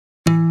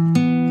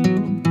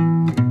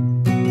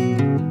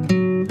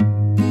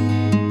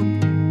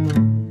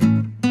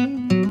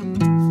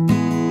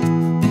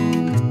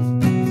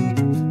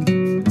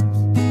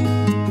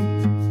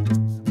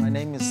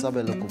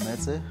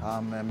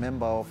I'm a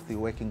member of the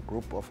working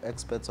group of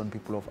experts on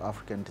people of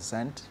African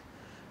descent.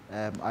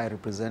 I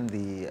represent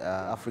the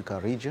Africa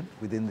region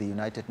within the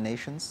United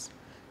Nations.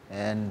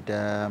 And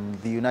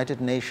the United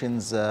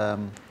Nations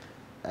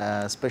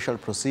special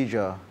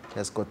procedure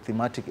has got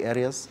thematic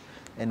areas.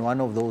 And one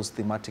of those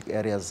thematic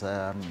areas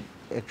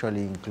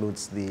actually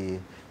includes the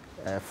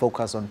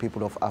focus on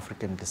people of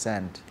African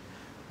descent.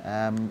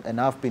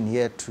 And I've been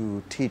here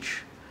to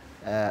teach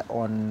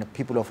on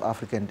people of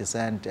African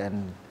descent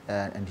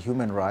and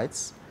human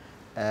rights,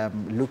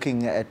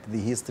 looking at the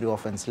history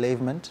of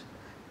enslavement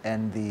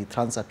and the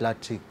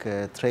transatlantic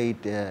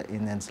trade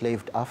in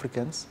enslaved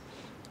Africans,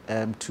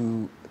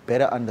 to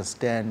better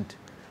understand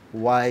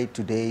why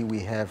today we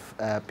have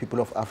people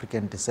of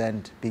African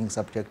descent being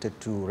subjected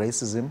to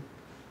racism,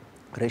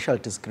 racial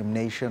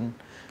discrimination,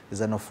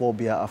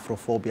 xenophobia,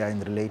 Afrophobia,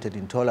 and related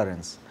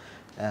intolerance.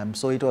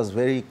 So it was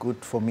very good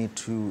for me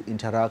to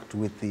interact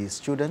with the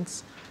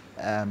students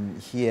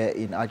here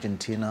in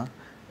Argentina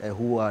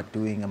who are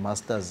doing a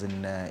master's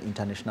in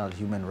international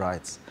human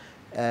rights.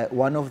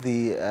 One of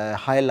the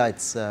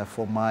highlights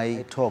for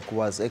my talk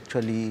was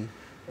actually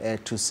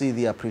to see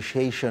the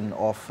appreciation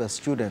of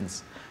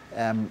students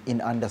in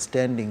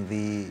understanding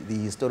the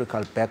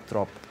historical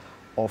backdrop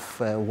of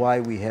why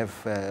we have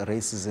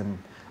racism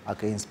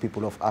against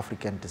people of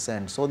African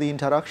descent. So the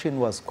interaction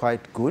was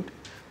quite good,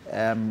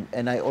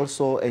 and I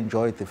also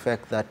enjoyed the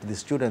fact that the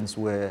students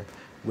were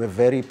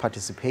very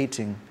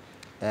participating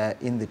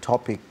in the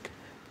topic,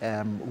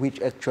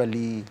 which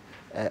actually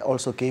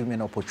also gave me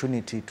an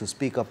opportunity to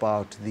speak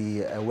about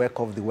the work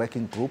of the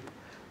working group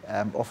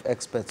of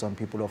experts on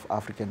people of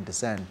African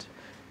descent.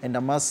 And I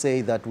must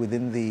say that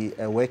within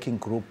the working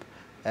group,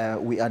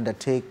 we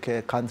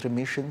undertake country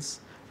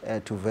missions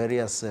to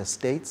various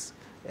states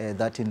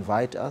that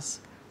invite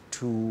us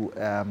to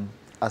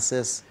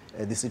assess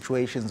the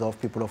situations of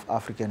people of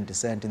African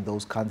descent in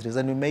those countries,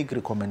 and we make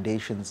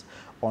recommendations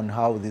on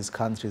how these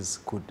countries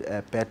could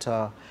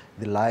better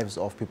the lives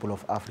of people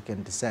of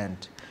African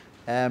descent.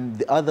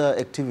 The other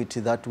activity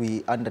that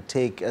we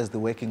undertake as the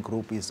working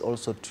group is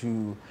also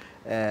to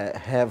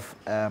have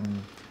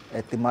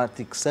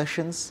thematic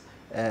sessions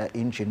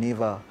in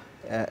Geneva.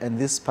 And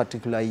this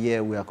particular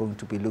year, we are going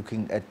to be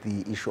looking at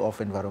the issue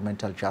of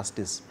environmental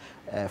justice,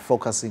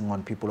 focusing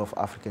on people of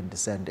African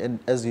descent. And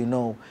as you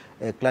know,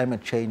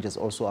 climate change has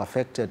also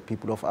affected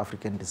people of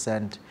African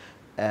descent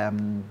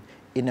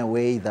in a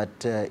way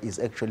that is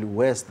actually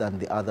worse than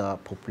the other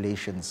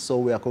populations. So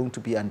we are going to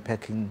be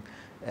unpacking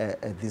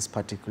this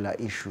particular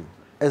issue.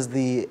 As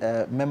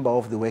the member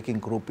of the working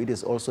group, it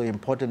is also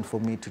important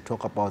for me to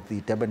talk about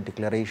the Durban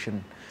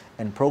Declaration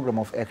and Program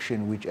of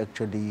Action, which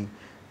actually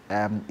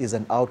is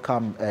an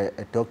outcome,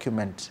 a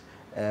document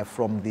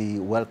from the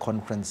World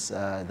Conference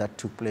that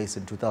took place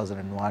in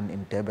 2001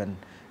 in Durban,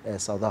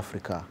 South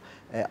Africa.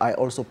 I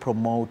also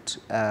promote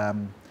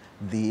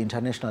the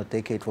International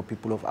Decade for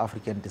People of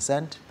African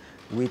Descent,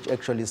 which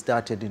actually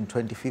started in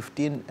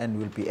 2015 and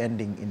will be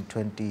ending in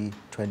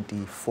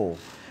 2024.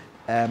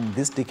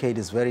 This decade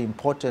is very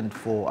important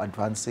for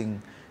advancing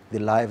the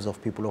lives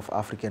of people of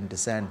African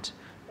descent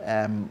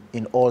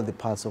in all the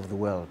parts of the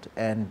world.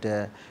 And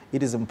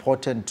it is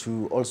important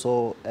to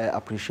also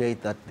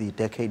appreciate that the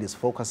decade is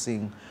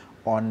focusing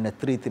on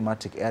three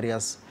thematic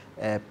areas,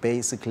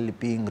 basically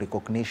being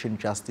recognition,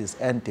 justice,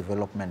 and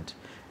development.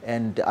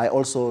 And I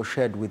also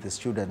shared with the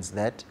students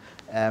that,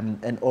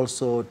 and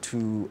also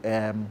to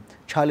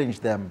challenge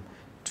them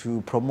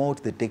to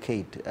promote the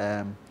decade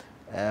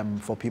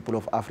for people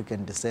of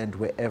African descent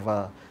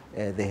wherever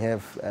they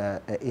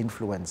have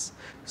influence.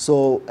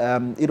 So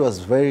it was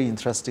very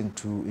interesting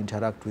to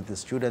interact with the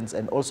students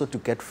and also to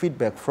get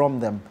feedback from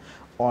them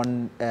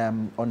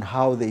on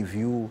how they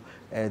view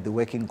the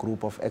working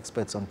group of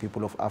experts on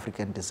people of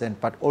African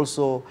descent, but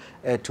also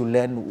to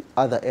learn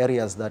other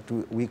areas that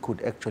we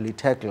could actually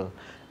tackle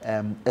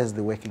as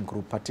the working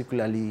group,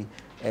 particularly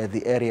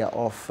the area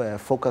of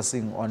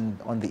focusing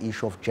on the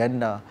issue of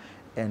gender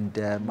and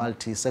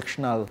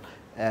multi-sectional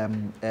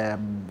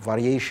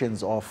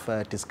variations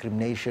of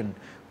discrimination,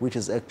 which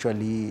is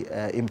actually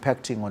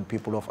impacting on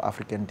people of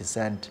African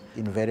descent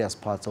in various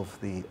parts of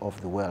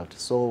the world.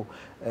 So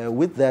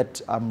with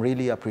that, I'm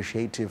really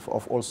appreciative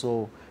of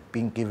also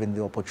being given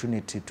the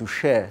opportunity to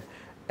share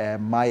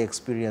my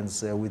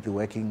experience with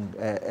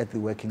the at the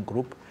working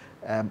group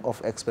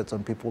of experts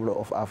on people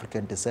of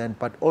African descent,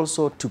 but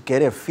also to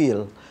get a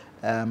feel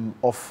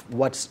of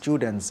what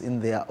students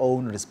in their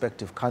own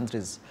respective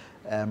countries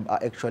are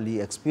actually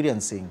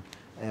experiencing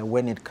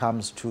when it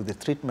comes to the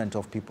treatment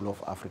of people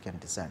of African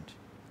descent.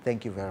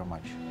 Thank you very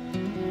much.